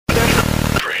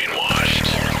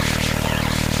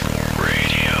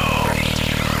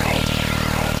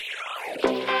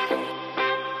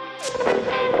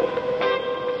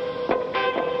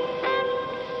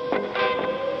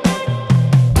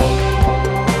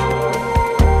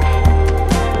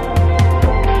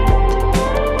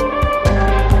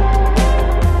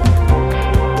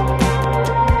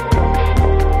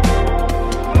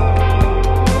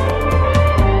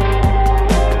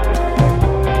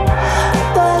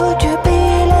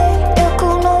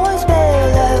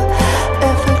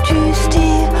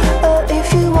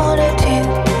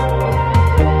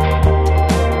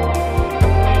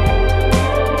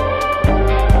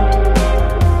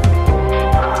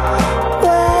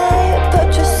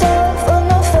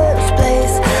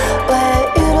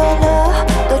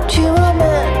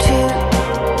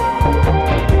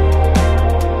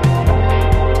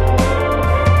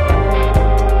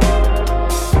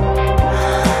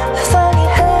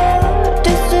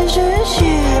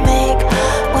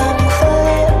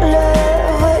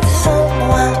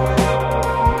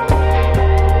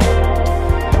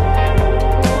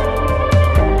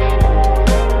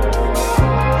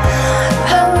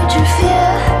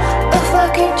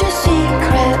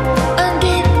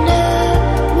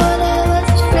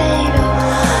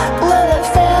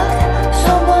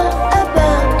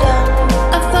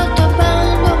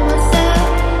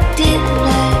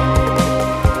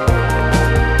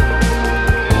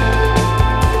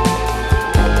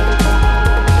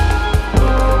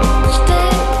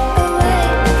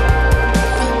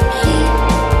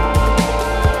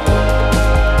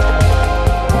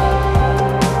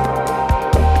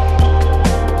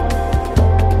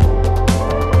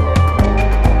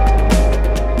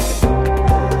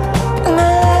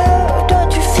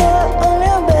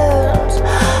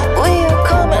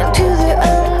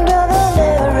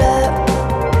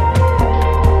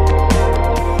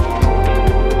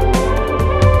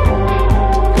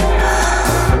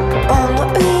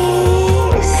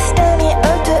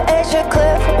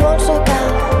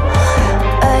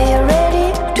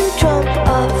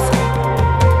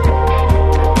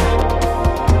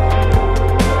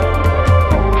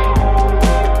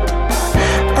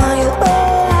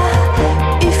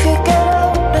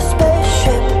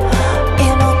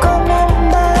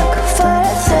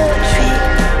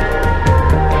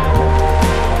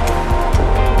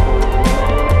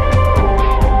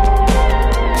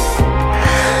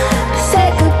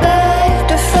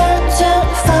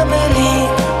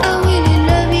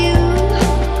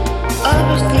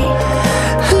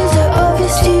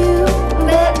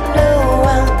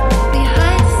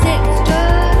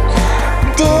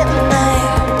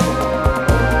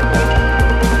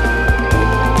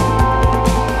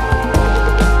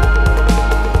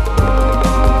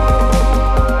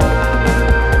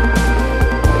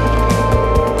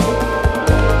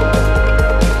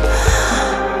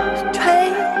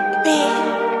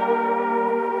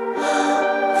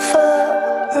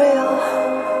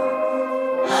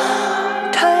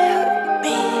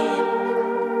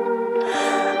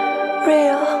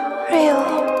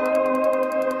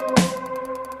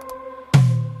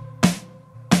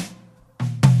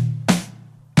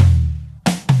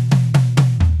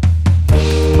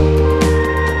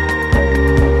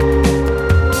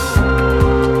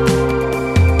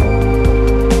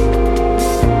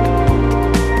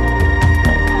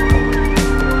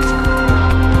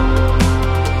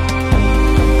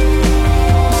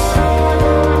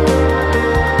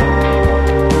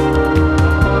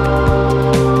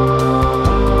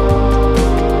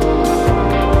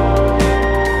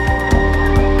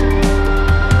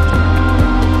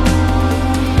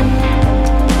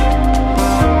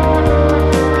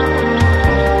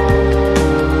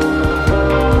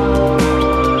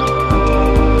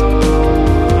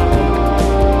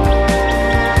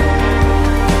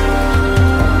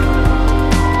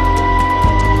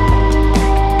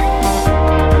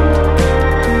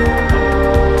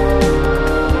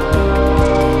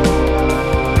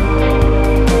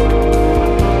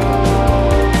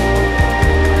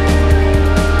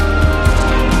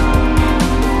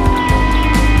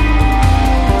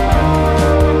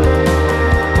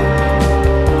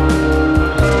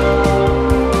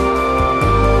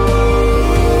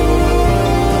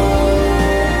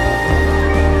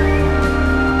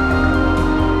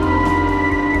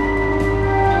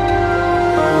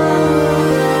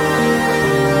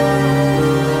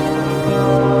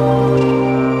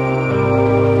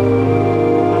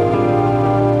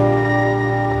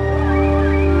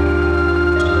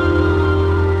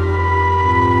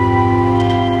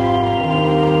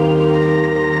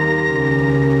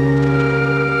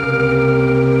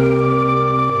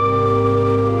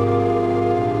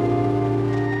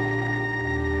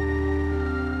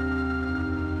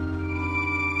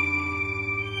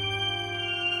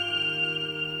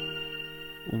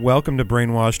Welcome to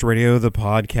Brainwashed Radio, the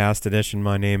podcast edition.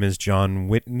 My name is John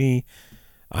Whitney.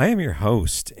 I am your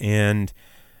host, and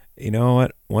you know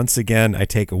what? Once again, I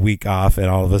take a week off, and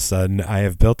all of a sudden, I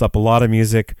have built up a lot of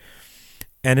music,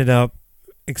 ended up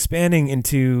expanding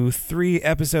into 3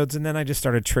 episodes, and then I just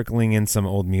started trickling in some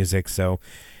old music, so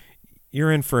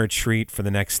you're in for a treat for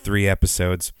the next 3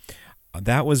 episodes.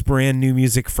 That was brand new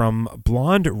music from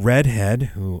Blonde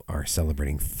Redhead, who are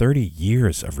celebrating 30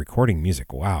 years of recording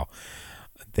music. Wow.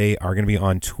 They are going to be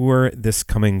on tour this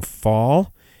coming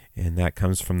fall, and that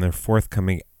comes from their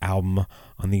forthcoming album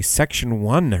on the Section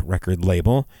 1 record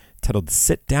label titled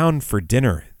Sit Down for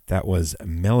Dinner. That was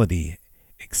Melody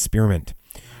Experiment.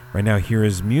 Right now, here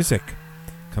is music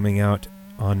coming out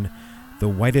on the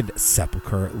Whited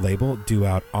Sepulchre label, due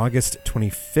out August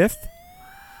 25th.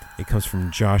 It comes from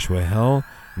Joshua Hell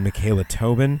and Michaela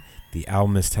Tobin. The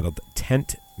album is titled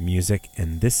Tent Music,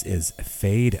 and this is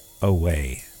Fade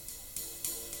Away.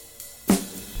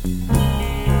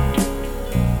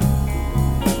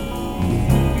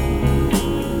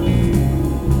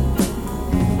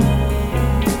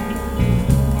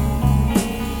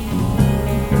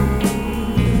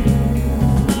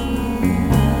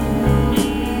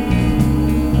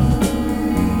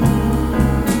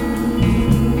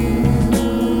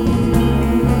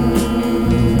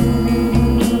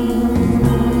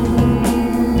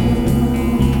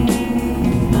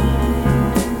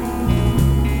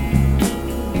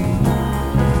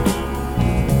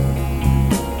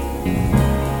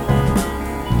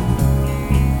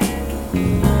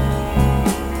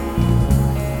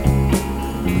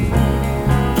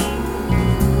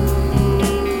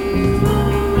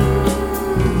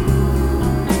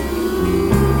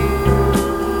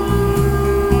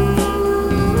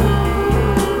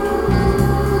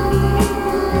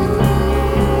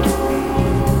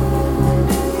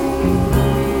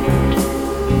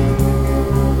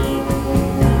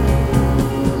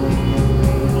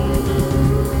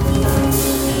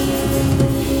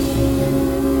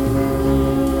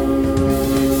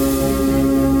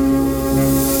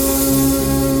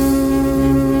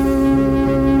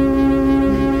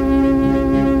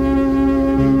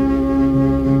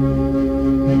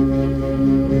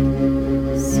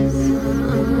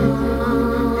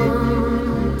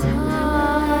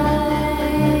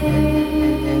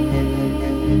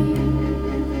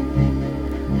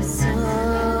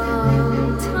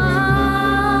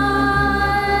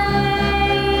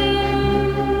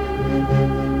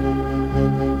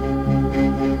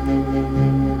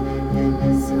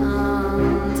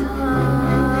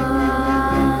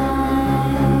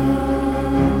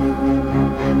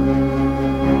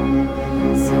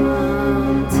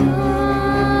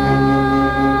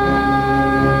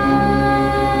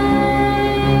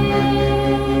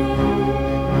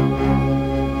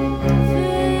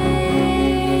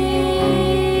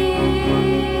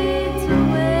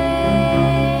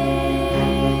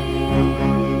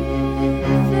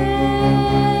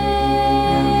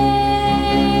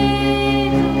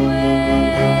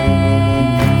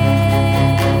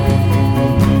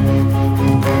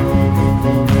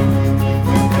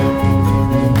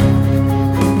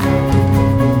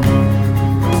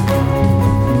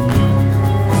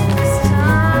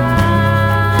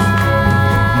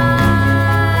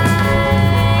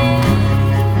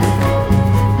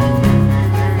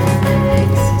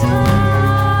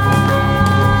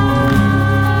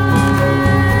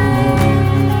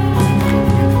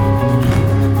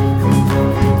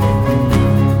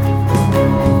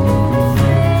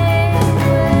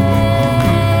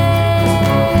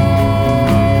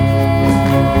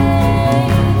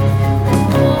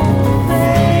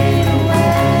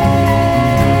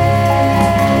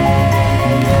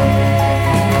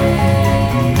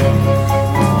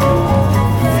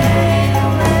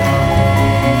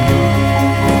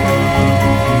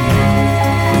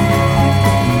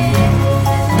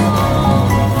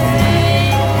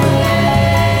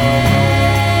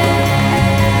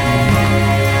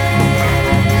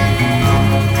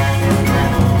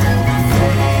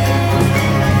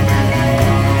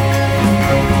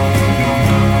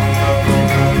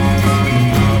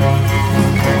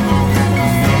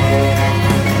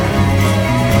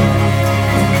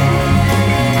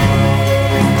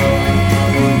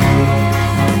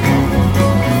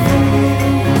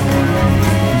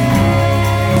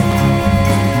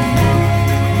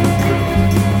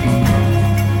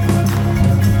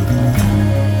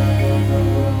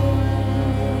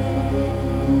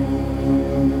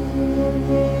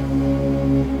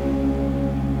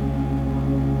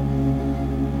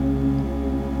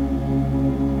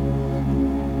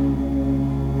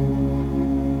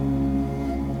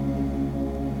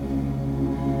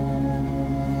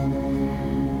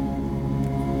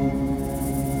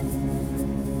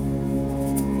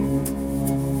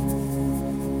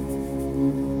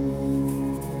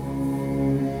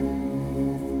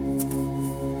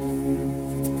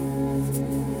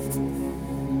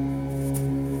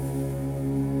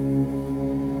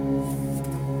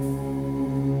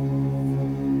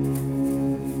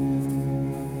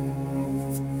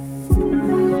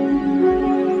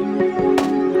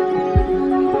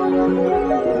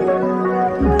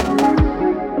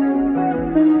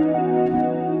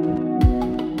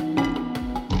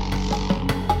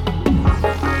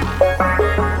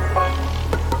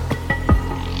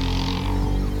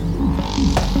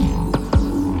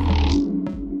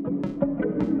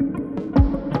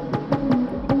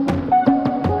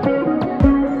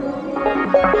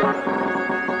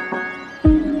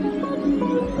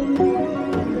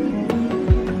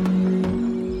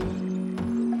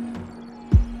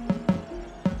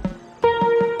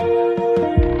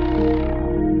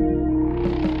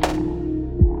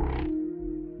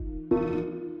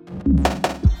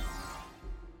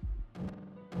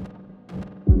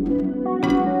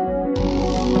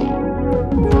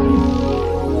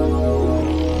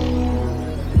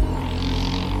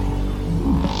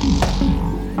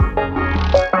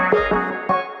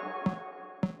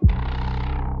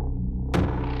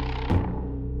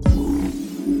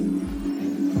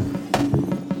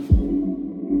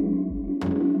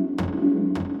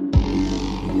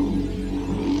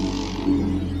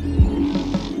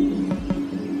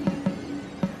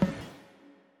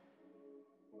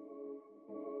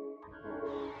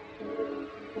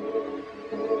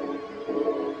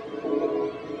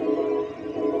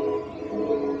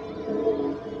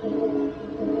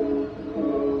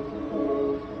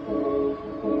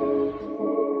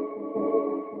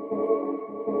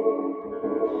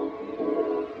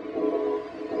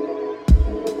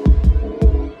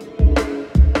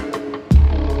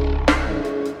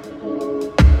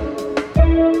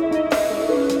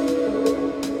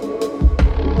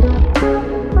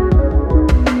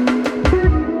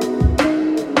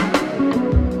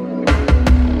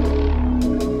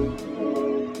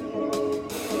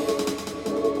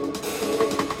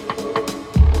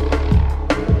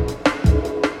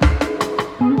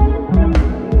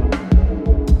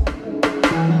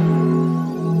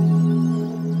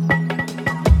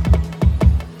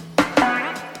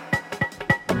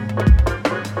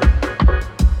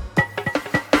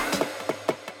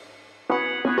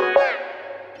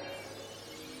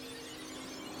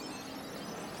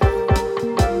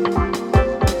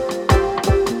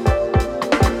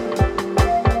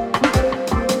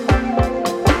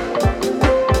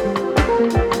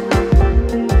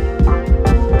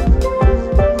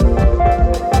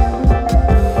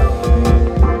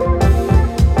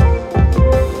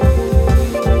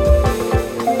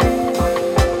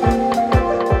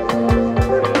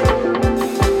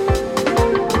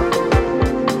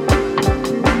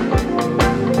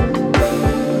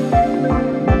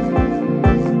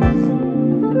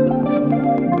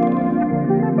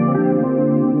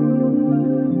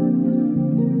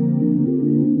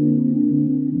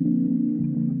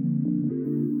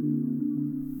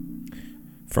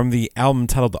 From the album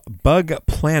titled Bug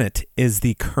Planet is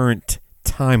the current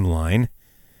timeline.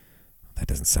 That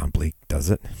doesn't sound bleak,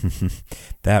 does it?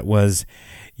 That was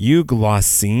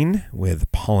Euglossine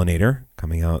with Pollinator,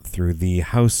 coming out through the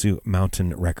Hausu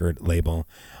Mountain record label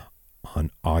on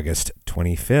August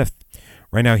 25th.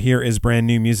 Right now, here is brand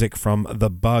new music from The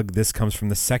Bug. This comes from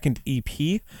the second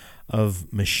EP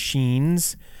of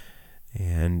Machines.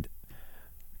 And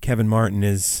Kevin Martin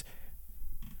is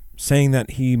saying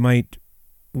that he might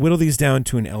whittle these down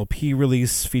to an LP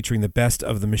release featuring the best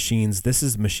of the Machines. This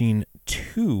is Machine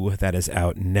 2 that is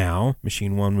out now.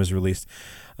 Machine 1 was released,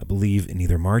 I believe, in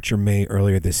either March or May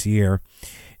earlier this year.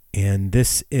 And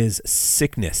this is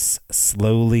Sickness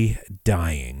Slowly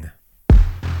Dying.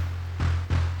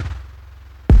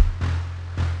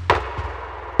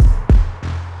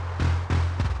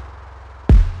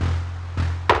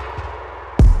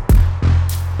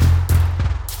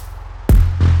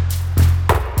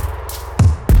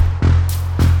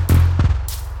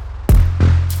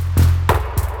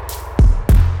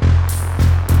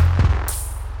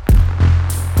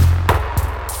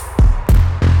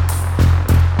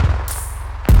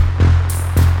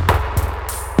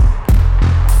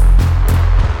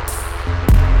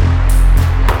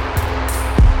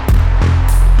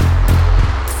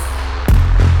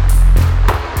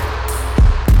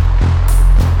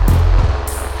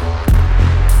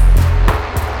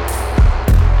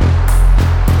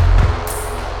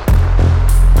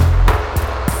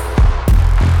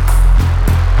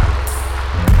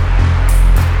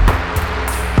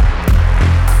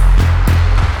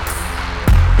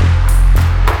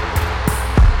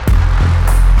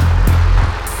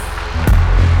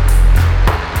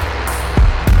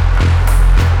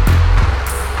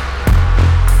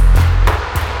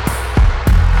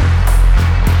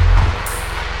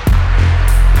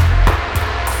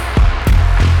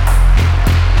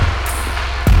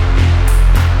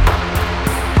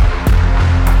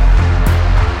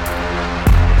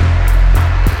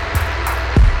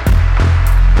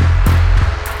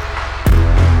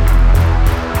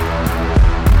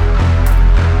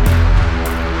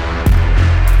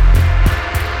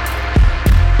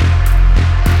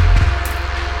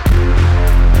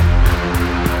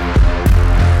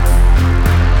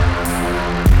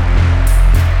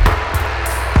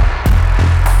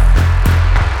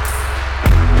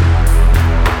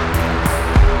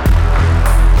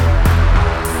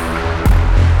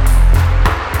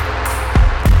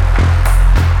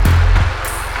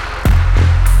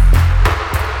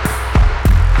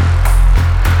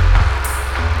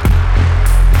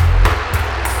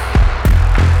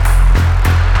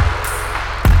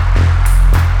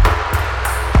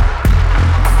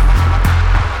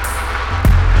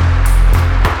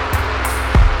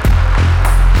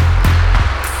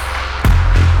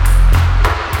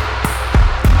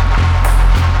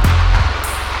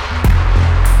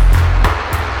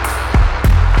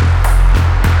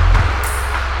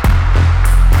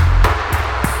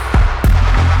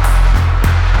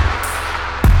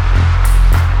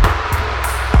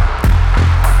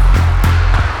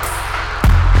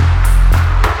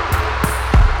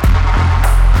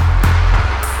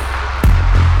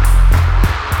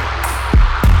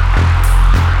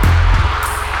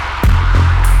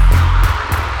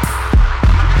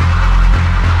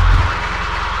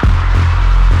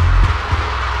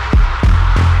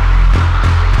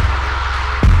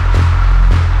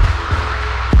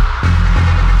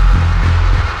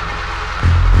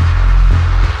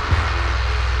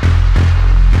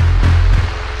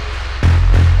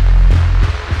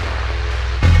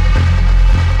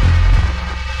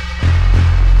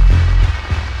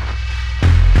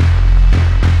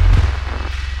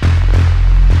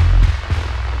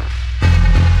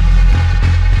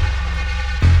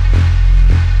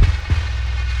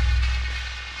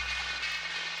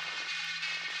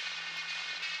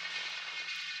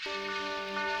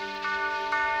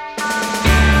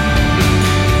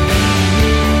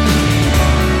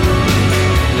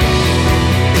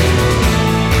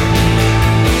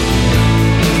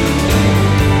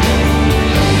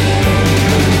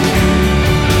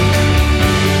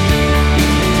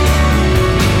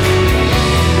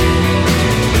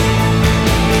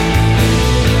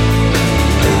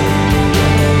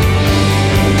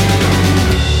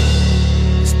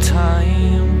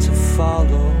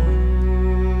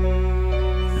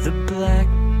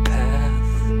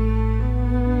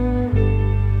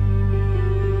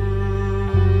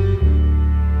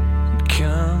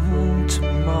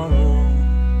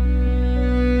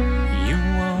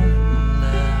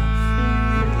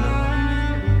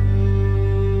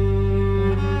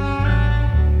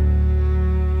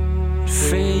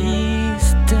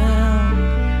 Face down,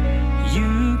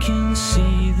 you can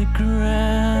see the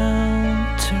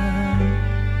ground turn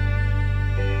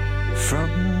from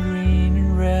green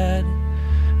and red,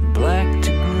 black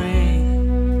to gray,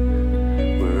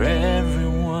 where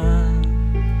everyone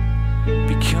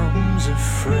becomes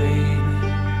afraid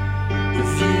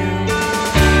of you.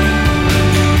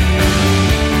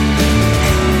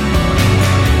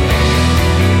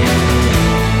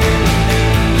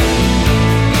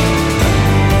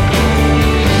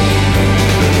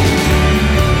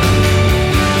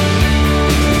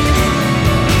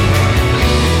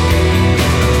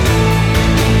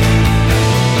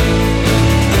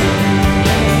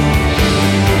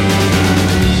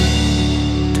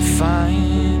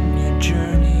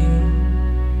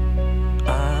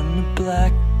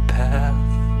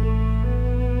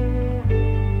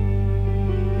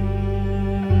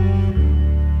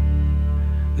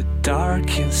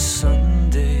 Darkest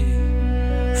Sunday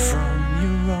from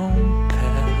your own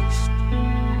past.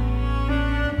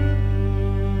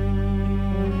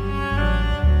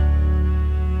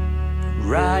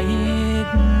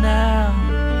 Right now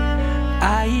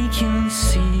I can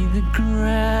see the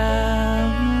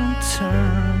ground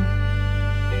turn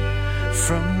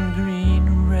from green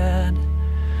to red,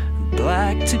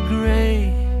 black to gray,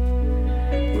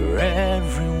 where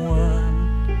everyone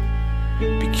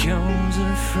becomes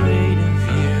afraid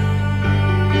of you.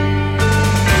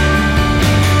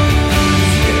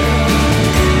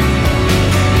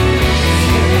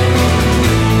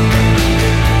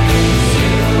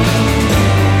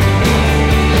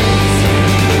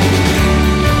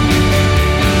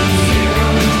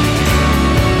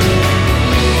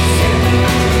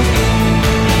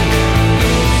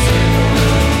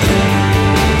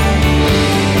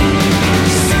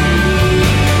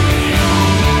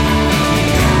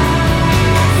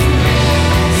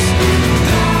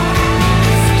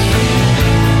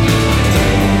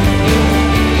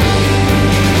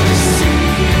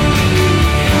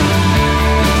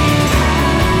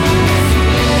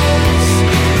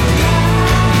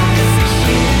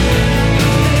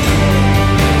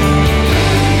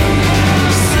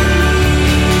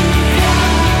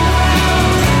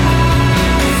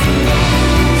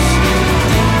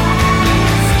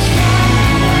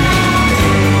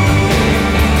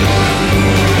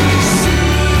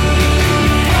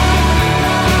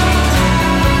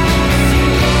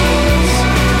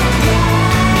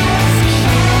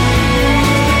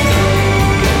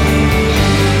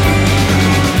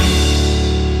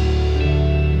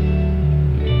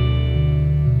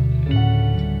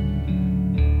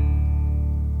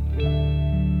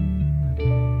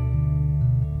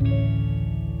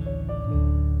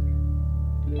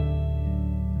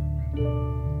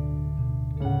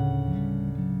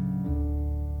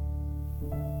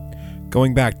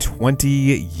 Going back 20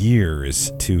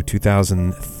 years to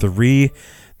 2003,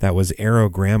 that was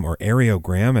Aerogram, or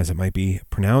Aerogram as it might be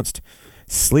pronounced.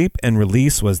 Sleep and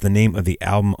Release was the name of the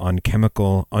album on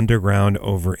Chemical Underground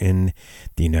over in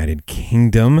the United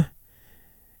Kingdom,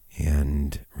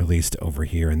 and released over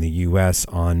here in the US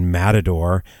on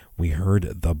Matador. We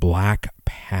heard The Black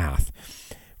Path.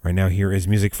 Right now here is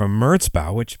music from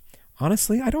Merzbow, which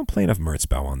honestly I don't play enough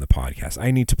Merzbow on the podcast.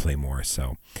 I need to play more,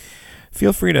 so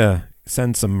feel free to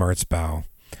send some Merzbow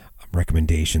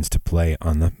recommendations to play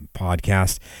on the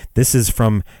podcast. This is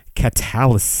from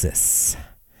Catalysis,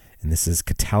 and this is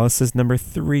Catalysis number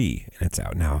 3, and it's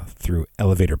out now through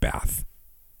Elevator Bath.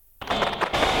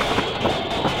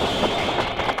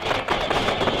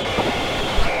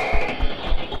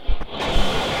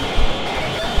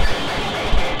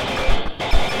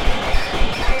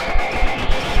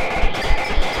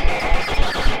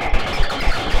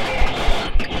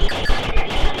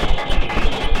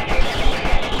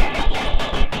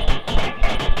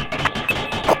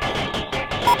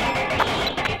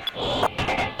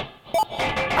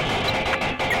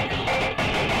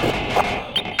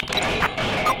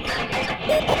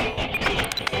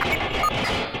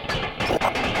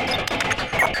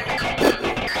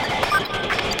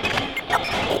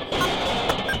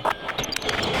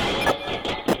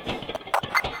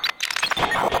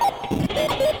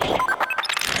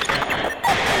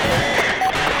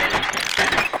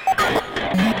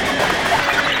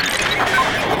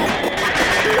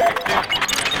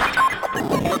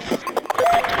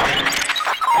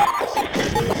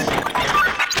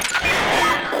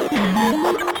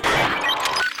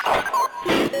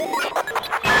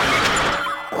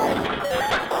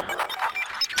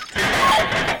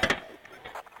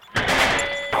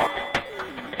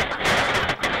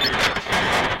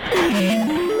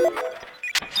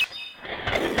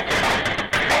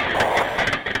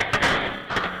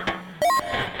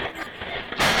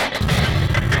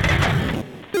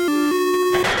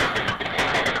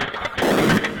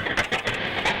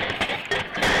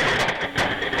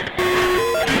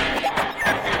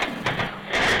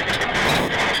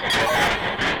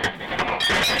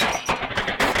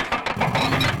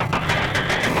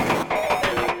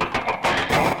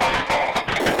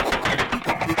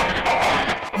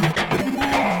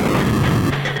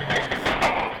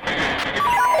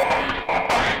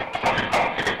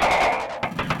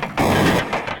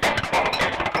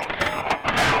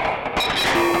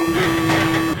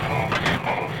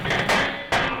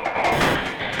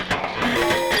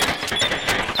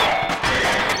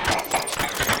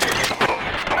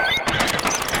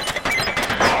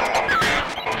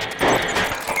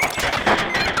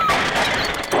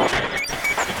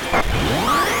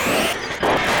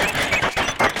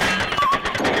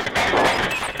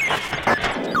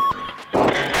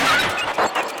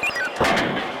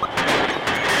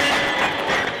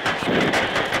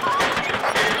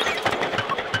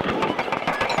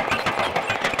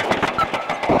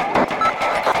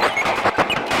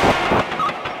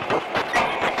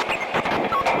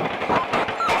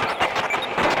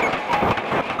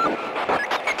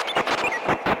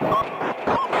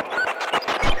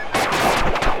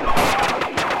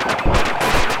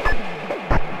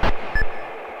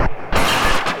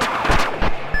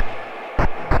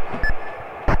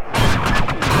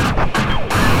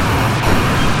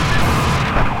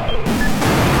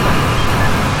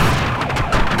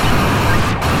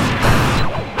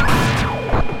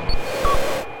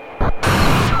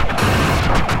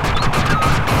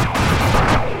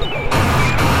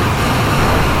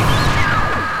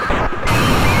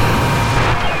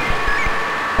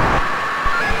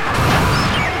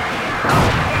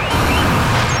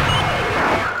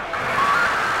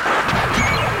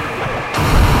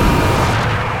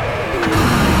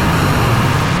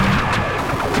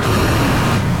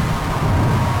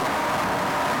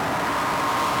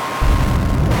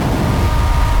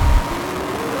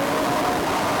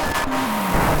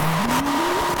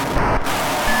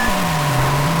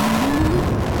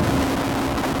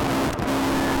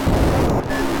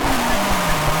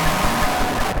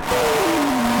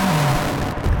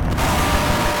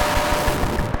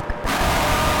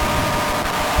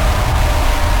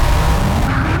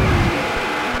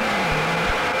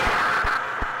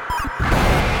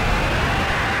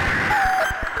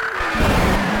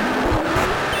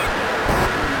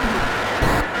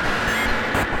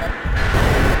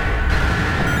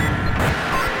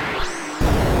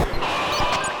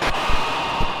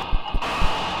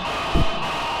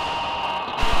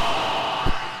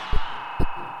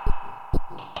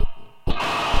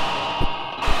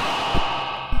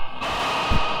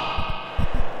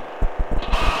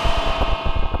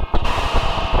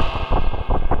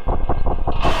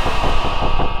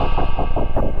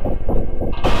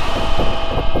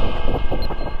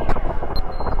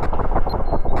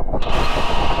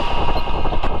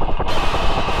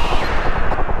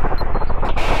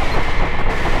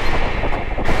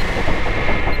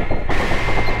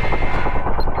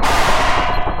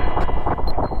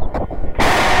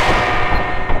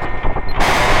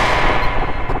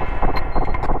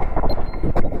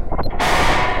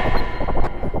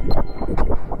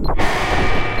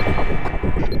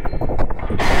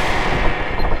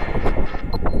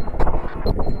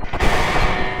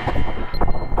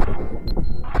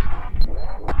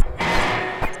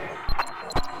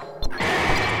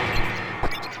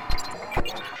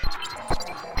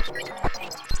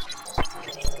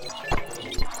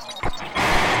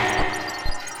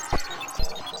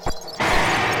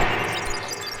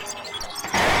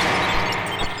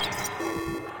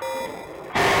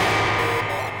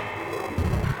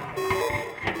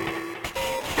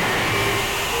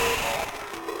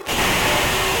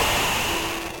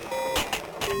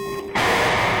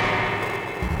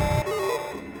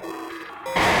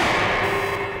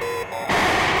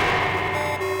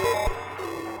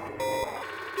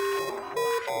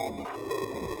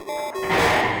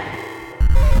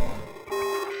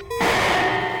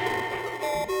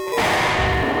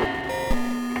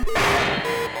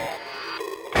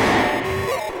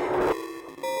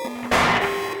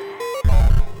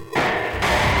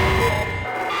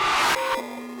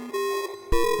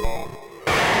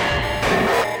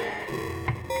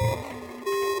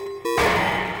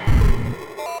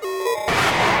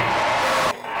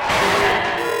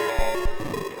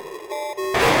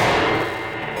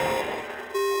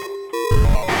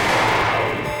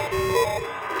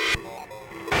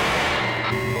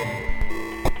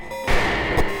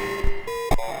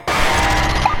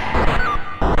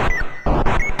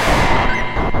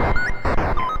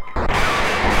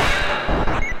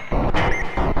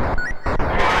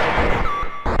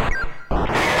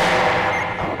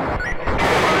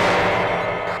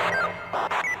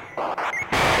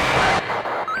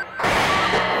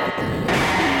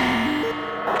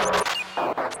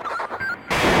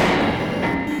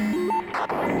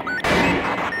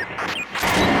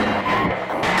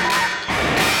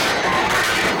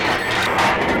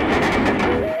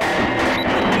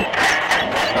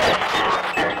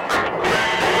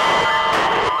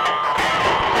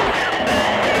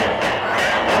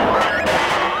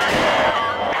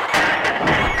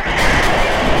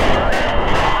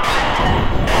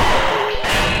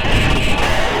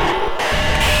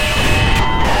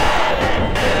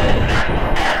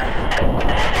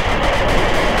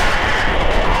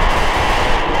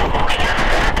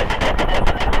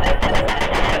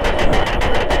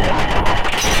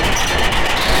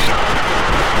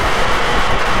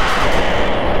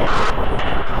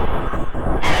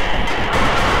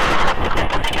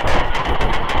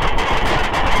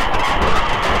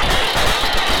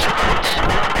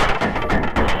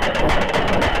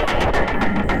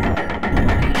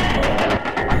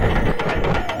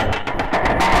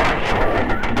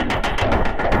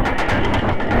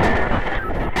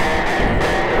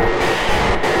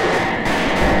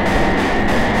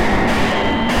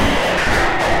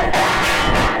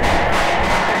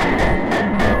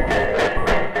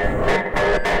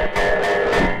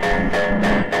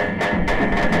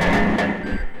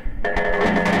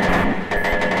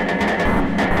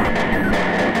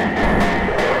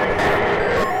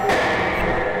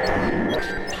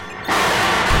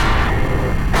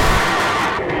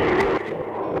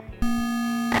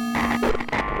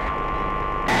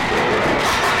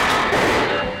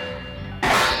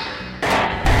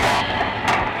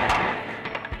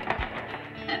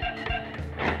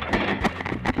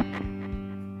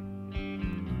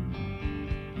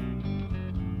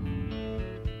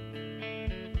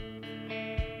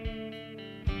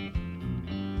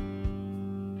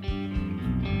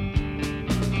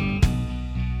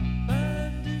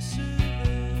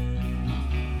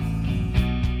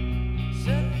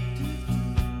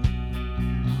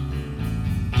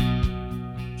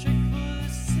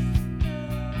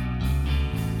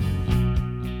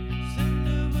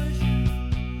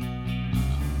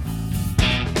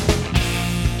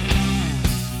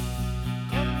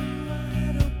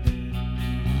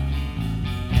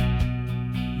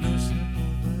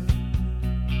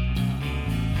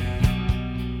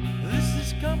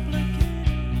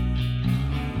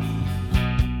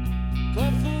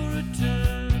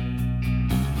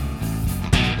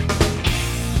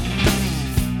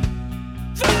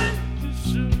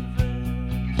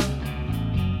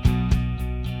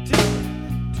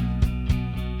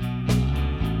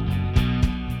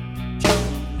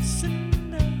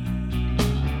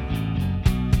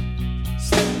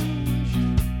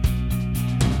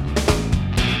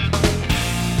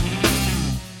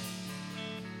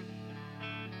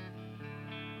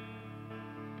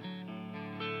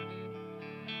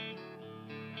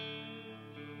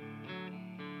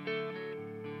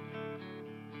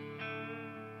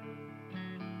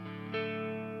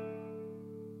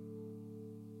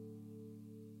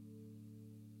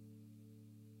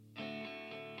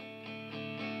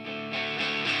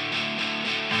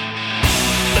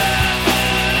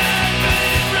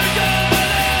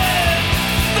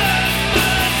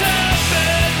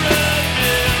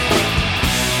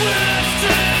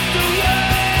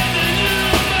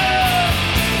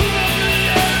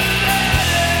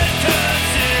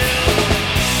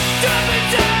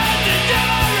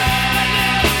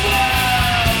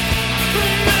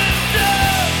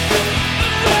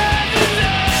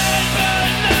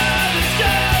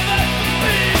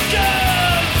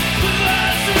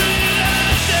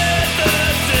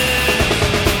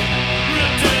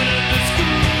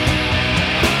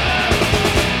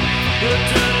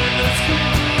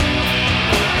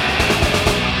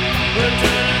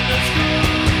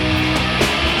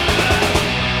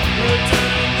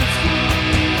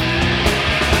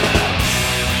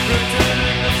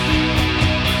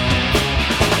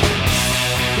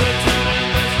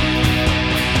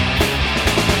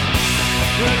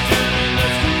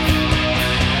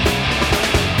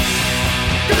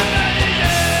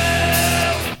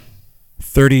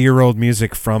 30-year-old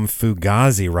music from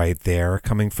Fugazi right there,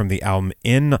 coming from the album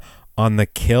In on the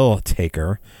Kill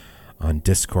Taker. On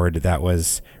Discord, that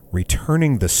was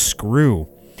Returning the Screw.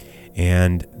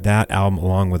 And that album,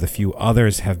 along with a few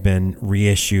others, have been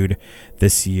reissued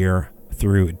this year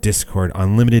through Discord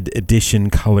on limited edition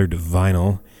colored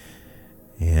vinyl.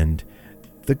 And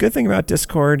the good thing about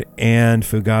Discord and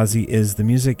Fugazi is the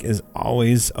music is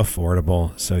always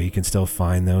affordable, so you can still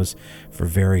find those for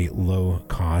very low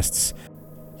costs.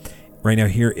 Right now,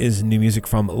 here is new music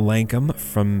from Lankum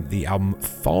from the album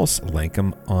False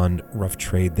Lankum on Rough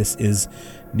Trade. This is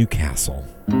Newcastle.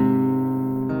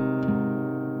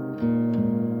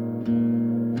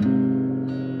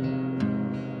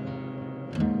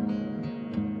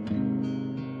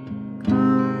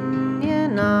 Come ye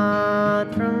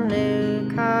not from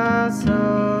Newcastle,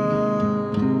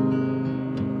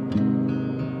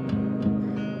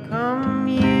 come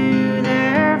you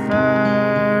there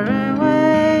far away.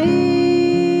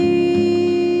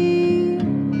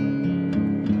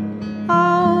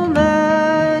 I'll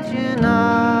bet you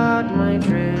not my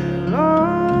true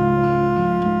love,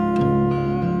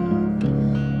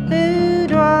 who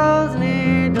dwells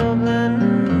near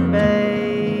Dublin Bay.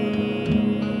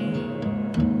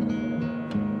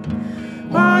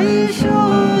 Why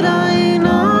should I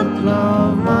not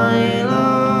love my love?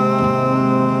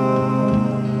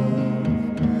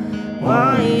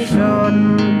 Why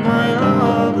shouldn't my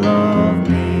love love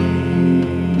me?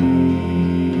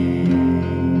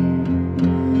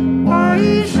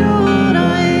 Why should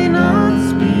I not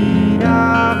speed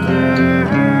after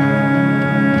her?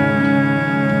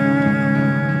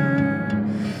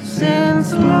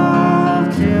 Since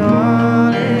love to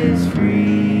all is free.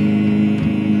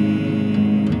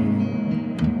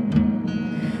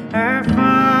 Her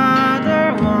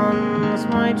father once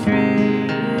my true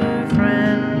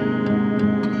friend,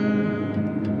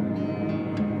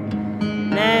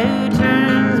 now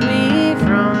turns me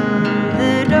from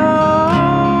the door.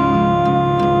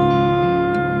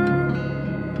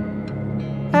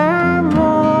 Her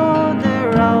mother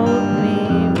wrote me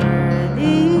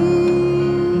worthy,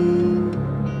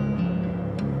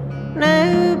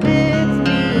 now bids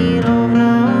me love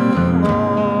no more.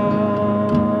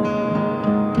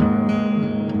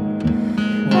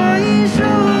 Why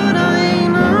should I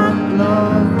not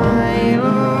love my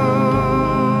love?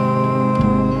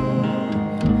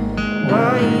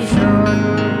 Why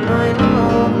shouldn't my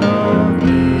love love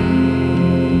me?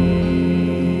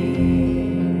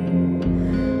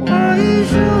 Why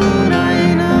should I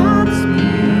not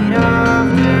speed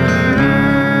after her?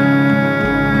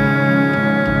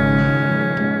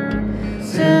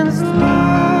 Since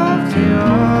love to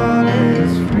all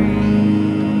is free.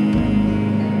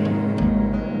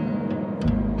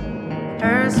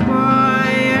 Her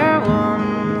squire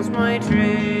once my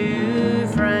true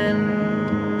friend,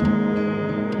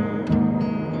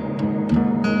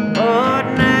 but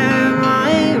now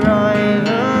my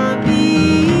rival be.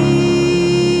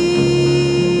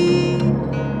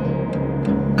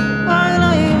 While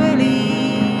I will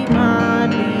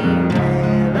madly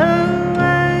rail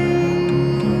away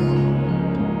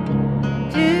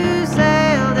to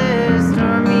sail the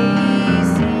stormy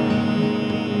sea.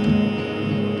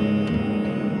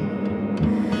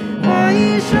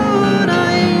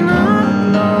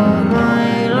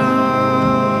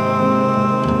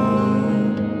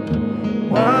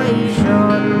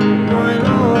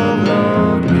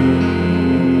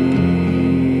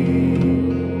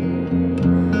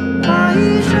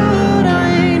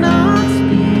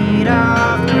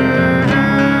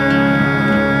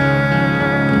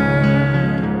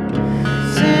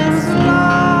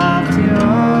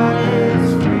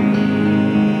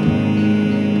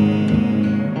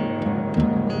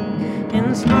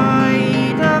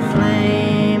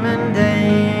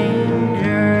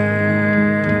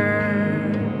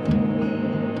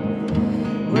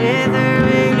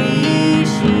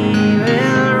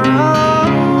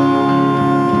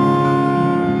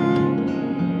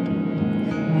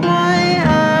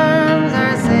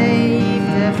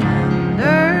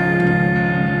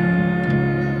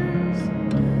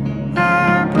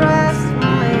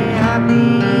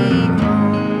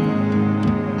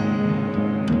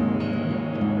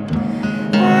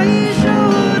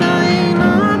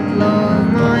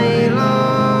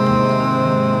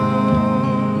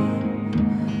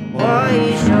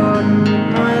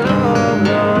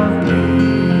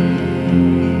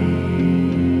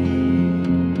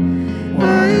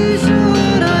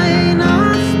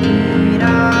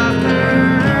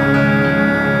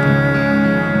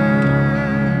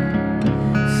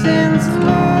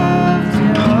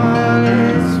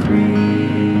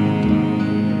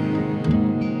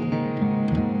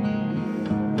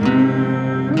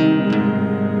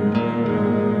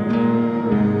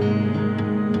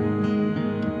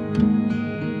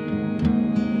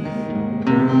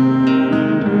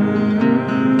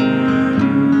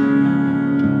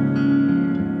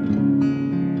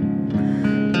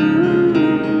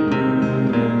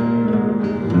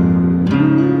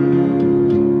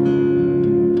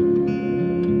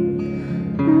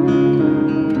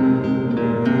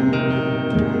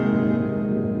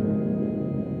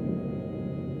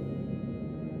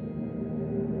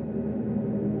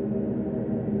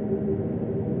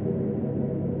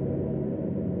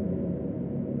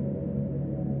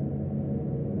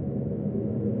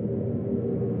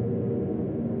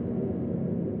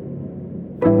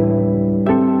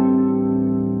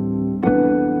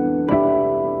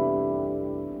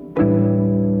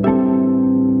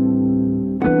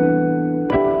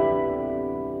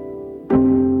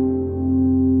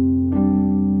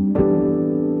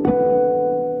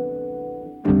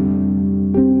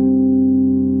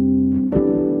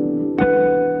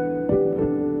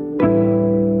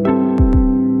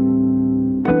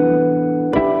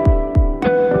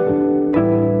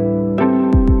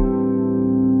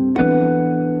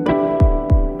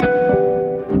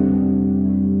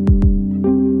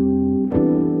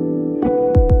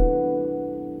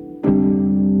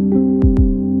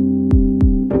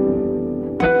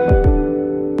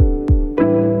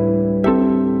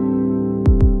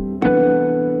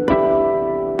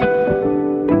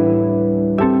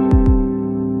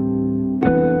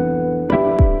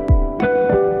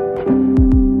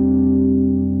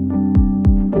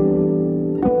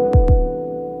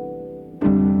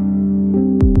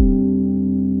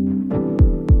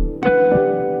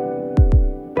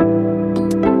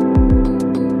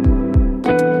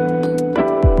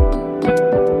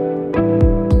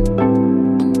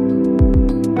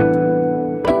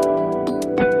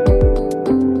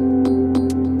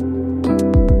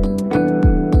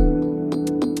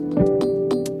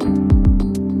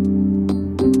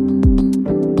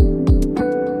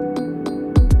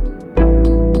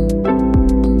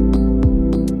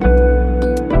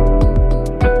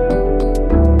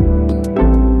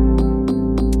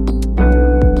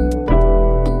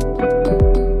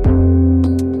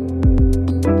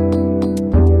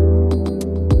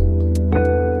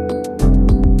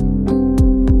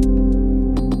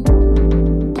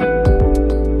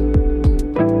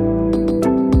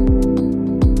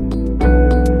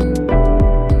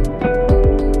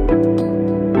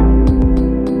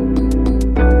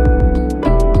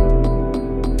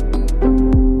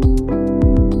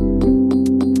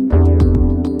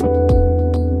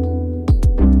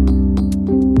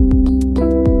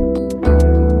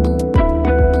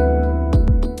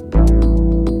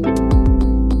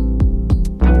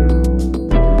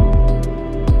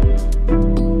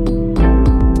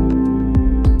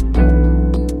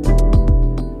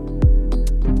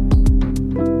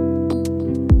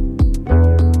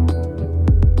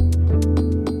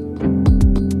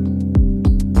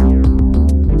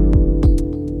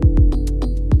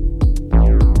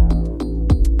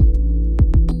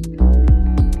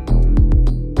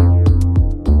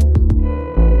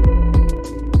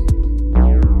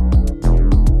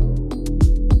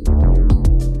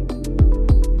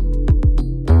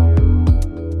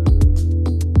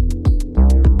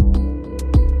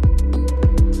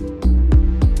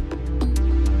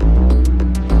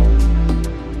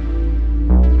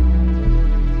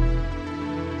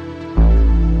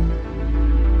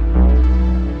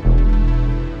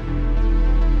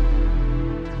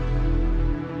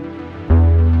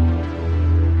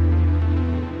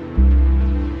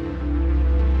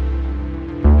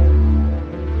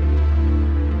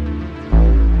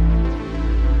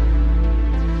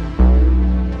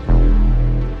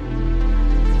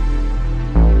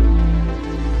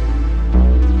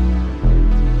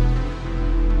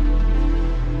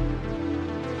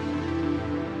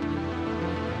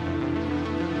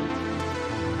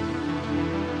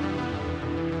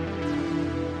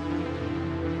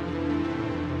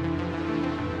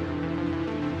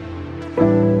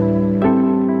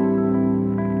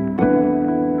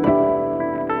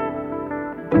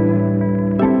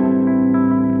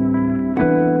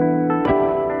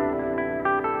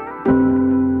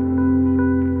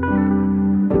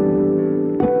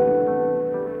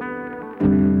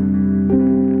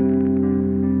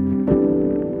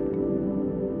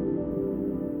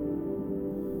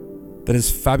 That is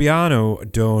Fabiano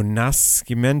do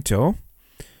Nascimento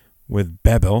with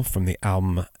Bebel from the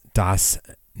album Das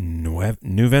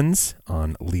Nuvens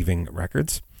on Leaving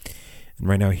Records. And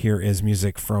right now here is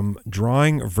music from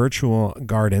Drawing Virtual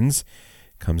Gardens.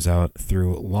 Comes out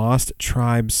through Lost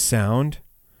Tribes Sound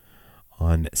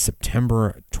on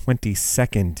September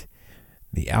 22nd.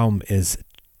 The album is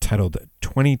titled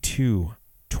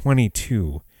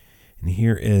 2222. And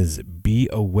here is Be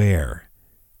Aware.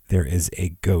 There is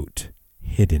a goat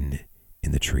hidden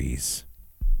in the trees.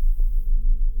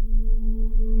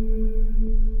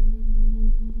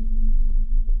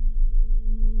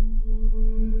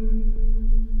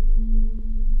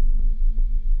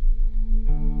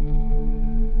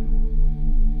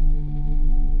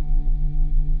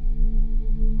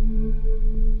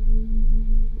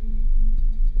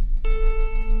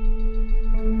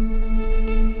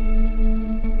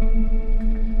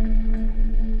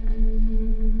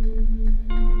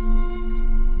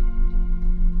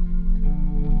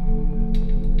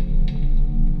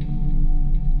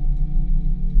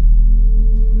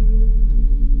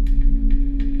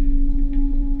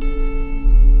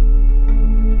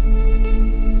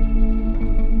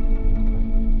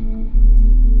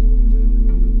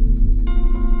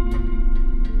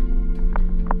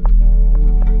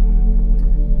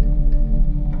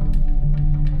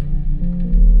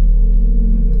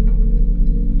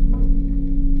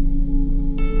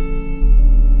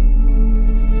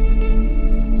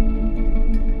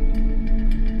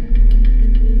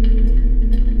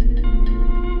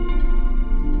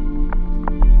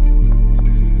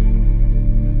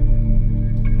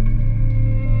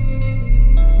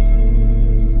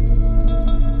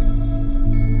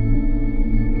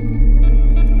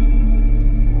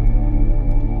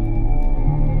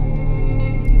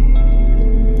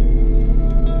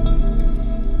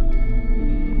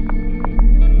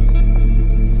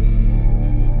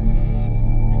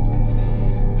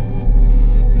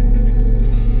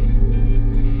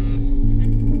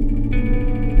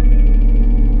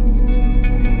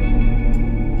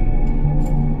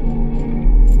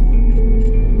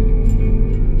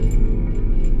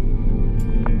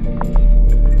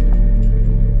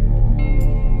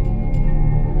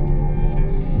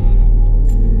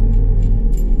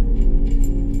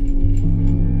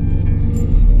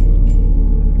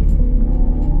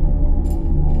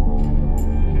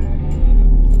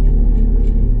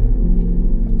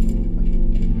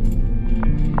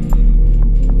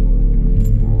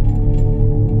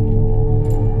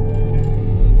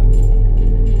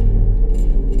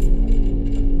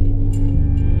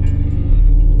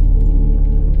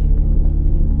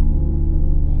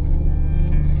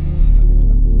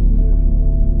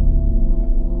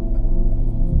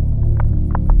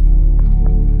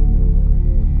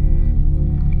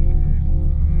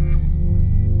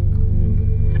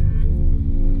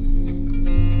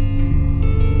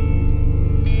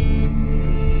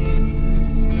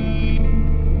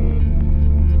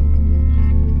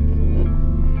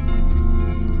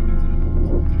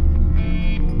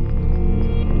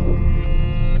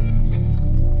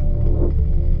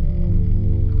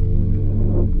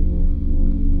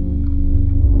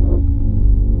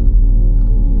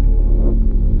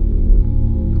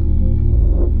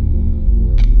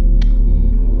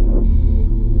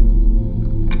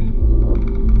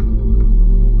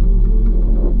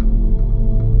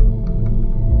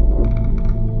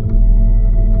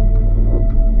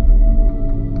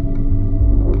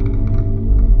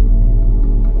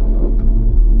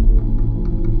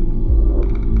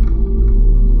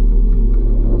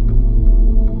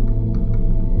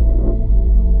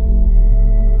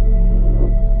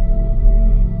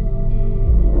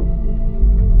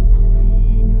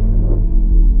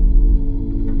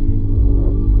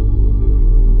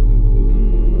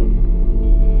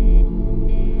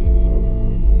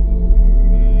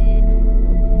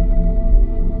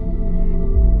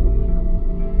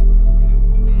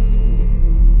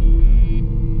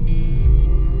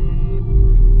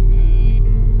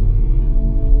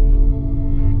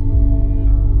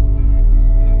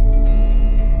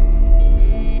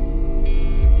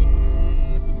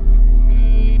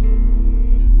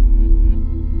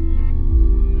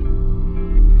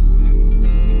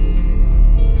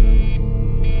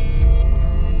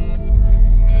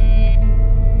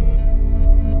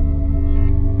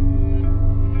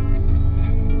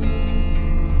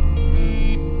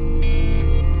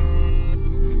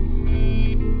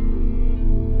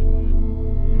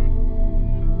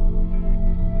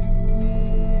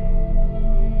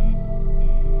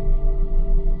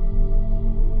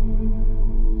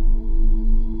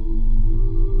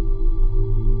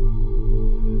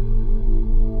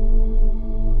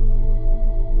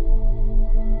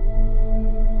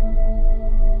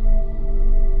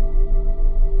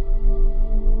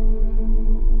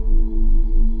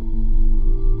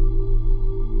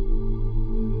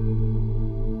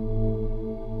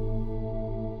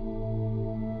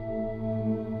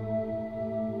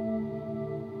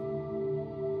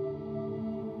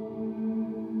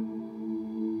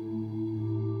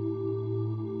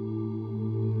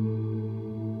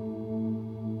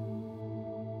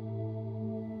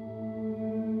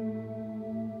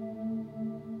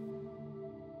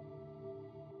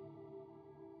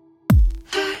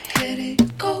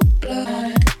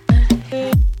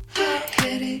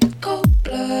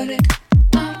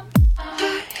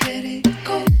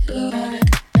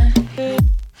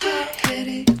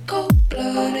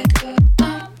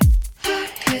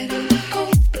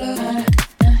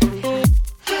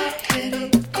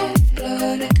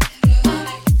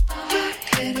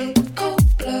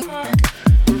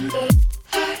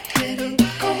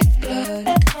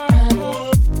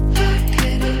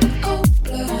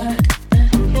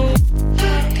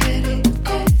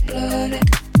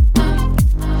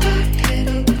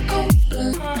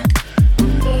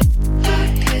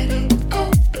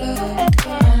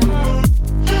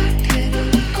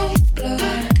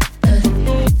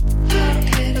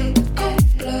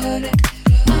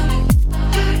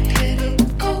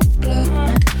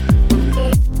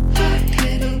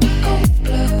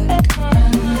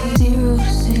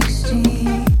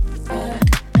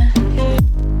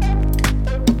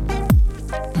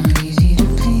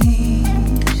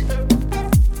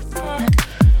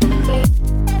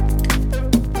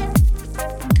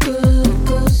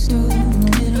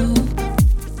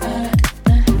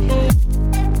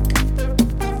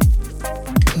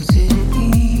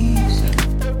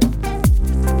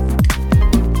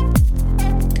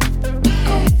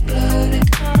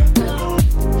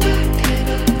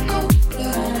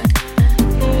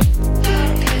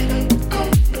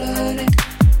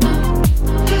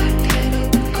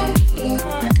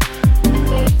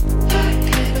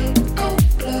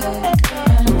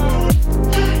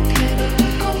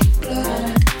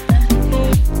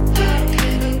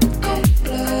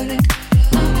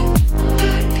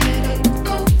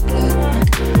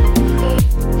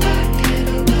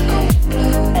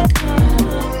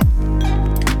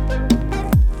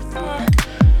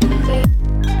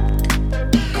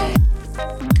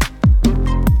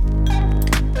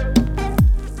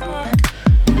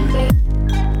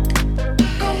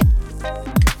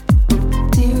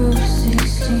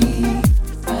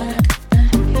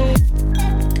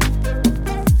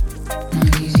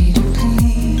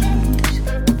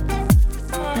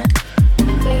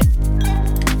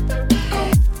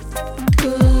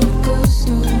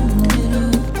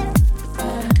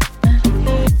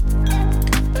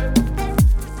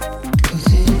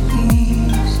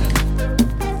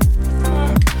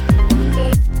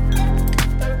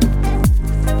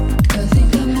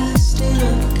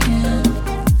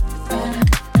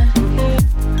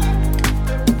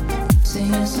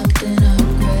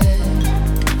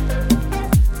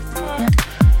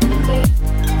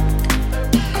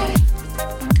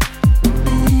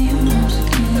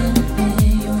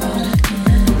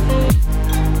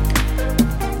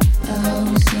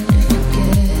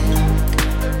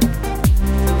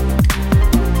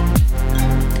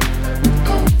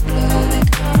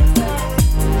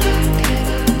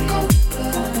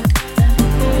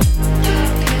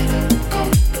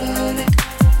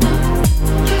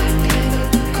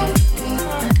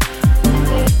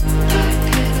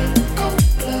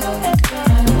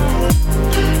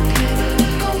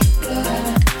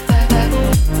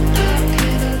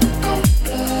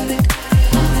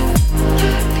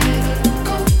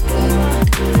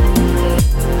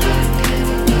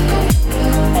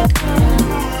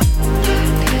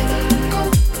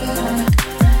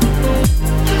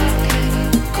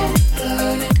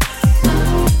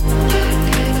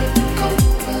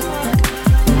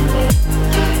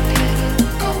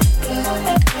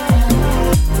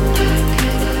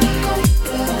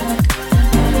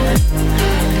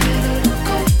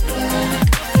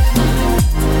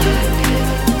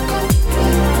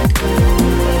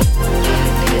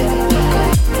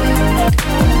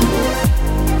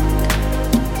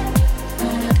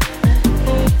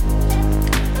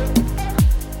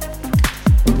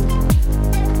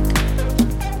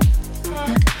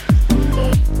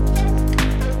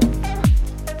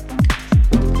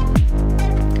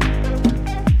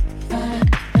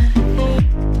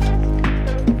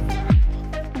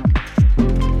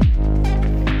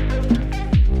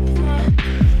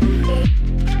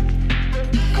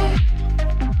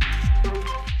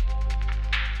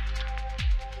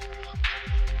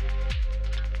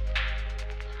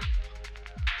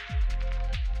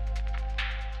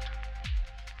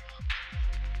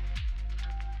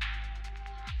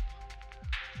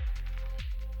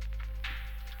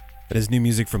 That is new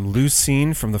music from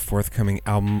Lucene from the forthcoming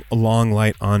album Long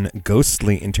Light on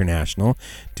Ghostly International,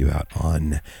 due out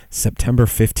on September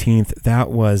 15th.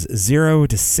 That was 0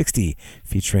 to 60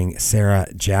 featuring Sarah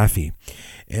Jaffe.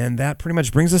 And that pretty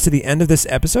much brings us to the end of this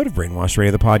episode of Brainwashed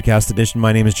Radio, the podcast edition.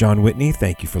 My name is John Whitney.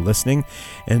 Thank you for listening.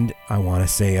 And I want to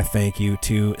say a thank you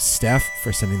to Steph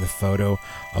for sending the photo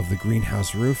of the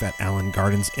greenhouse roof at Allen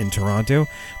Gardens in Toronto.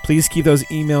 Please keep those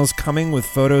emails coming with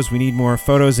photos. We need more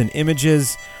photos and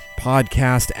images.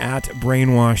 Podcast at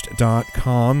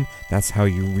brainwashed.com. That's how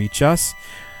you reach us.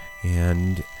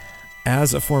 And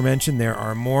as aforementioned, there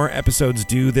are more episodes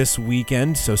due this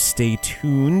weekend, so stay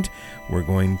tuned. We're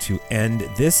going to end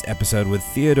this episode with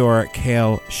Theodore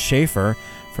Kale Schaefer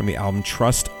from the album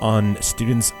Trust on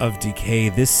Students of Decay.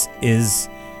 This is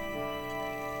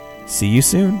See You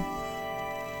Soon.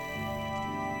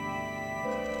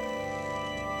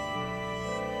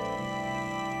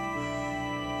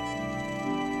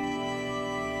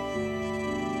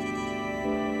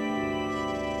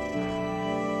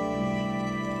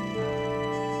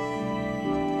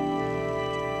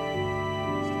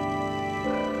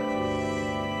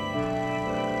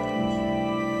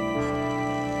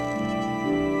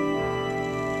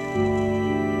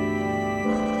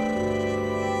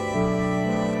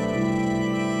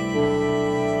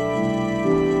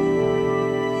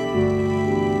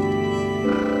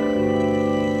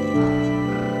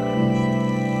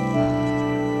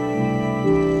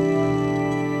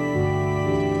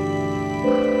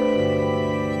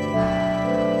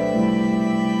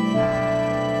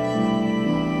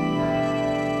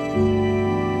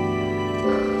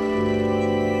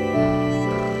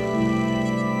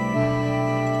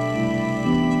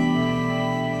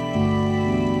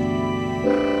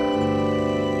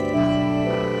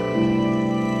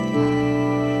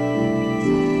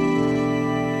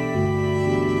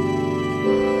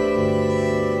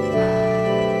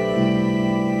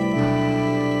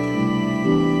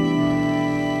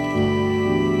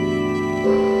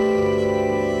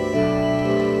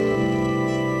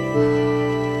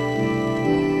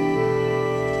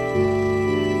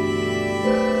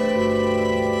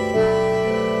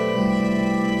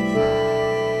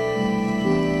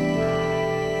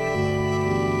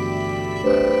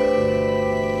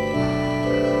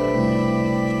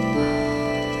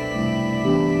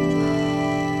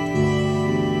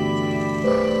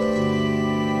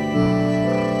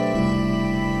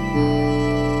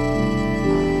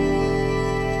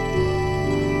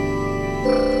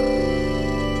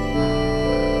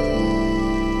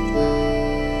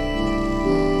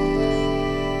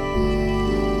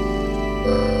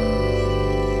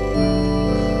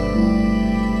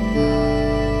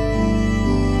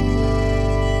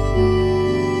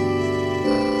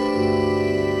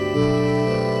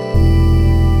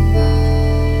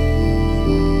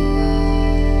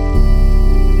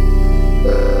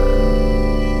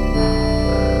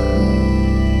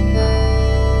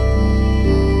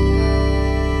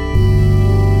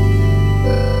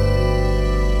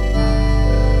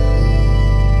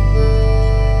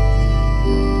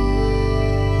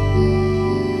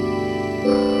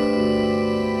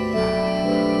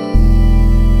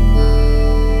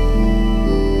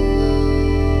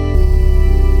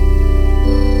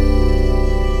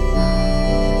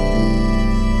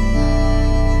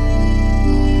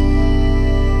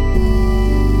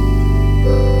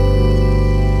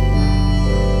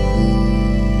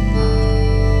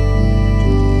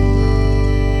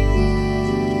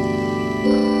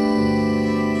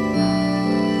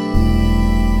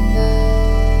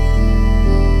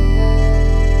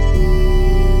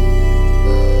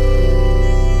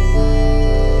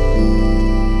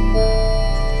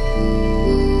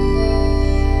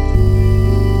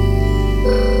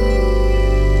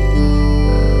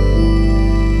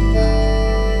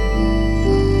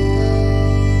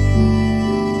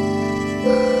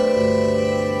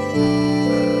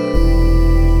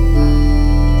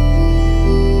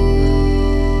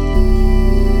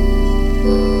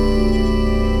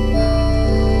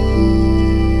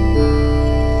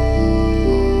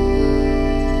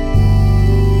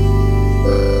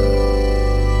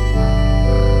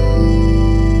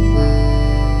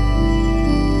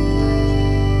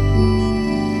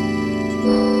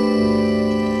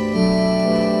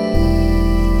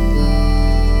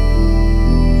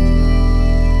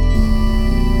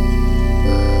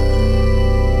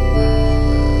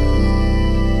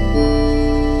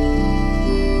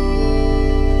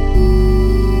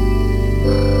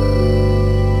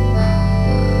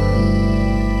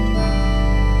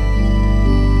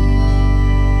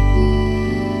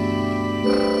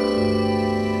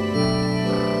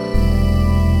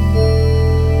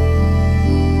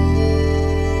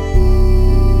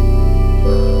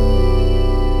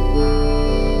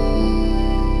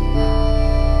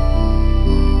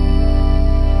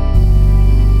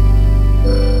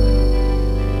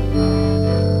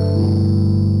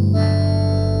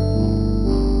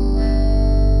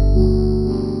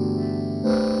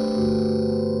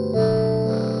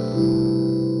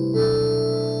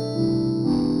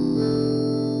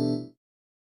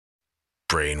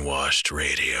 Brainwashed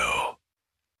Radio.